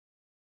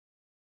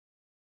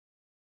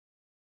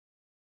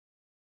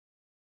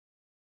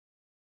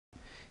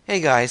Hey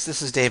guys,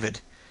 this is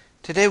David.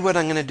 Today what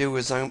I'm going to do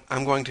is I'm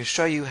going to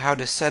show you how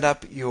to set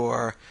up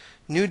your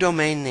new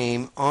domain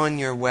name on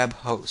your web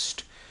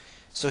host.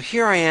 So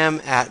here I am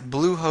at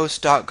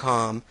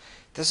bluehost.com.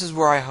 This is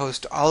where I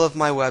host all of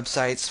my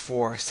websites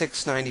for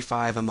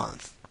 $6.95 a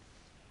month.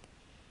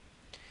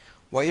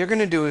 What you're going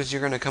to do is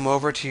you're going to come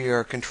over to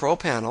your control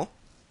panel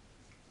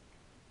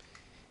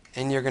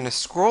and you're going to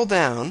scroll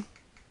down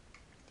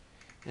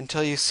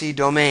until you see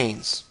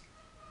domains.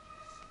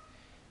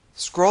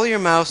 Scroll your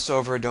mouse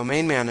over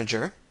Domain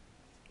Manager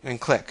and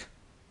click.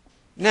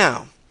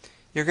 Now,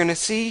 you're going to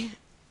see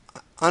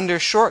under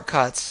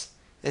Shortcuts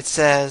it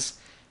says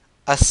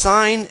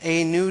assign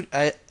a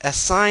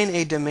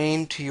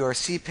domain to your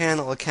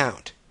cPanel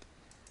account.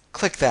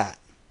 Click that.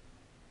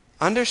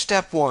 Under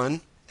Step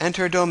 1,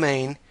 Enter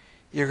Domain,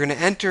 you're going to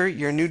enter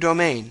your new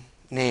domain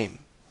name.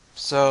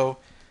 So,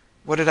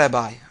 what did I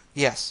buy?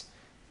 Yes,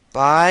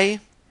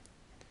 buy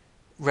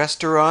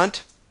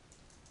restaurant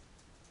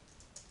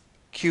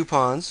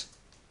coupons.com,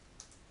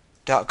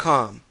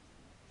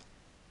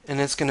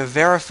 and it's going to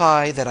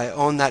verify that I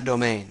own that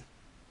domain.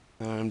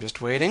 I'm just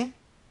waiting.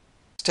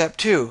 Step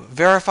 2,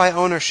 verify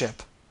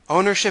ownership.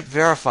 Ownership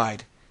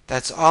verified.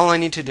 That's all I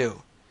need to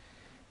do.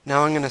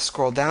 Now I'm going to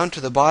scroll down to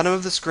the bottom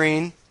of the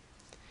screen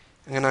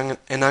and I'm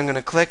going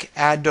to click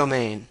Add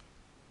Domain.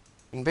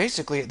 And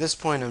basically at this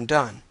point I'm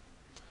done.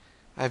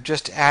 I've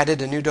just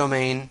added a new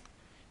domain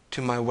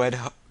to my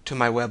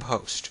web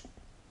host.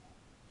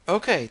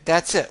 Okay,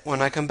 that's it.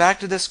 When I come back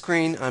to this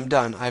screen, I'm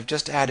done. I've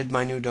just added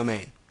my new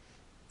domain.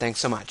 Thanks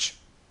so much.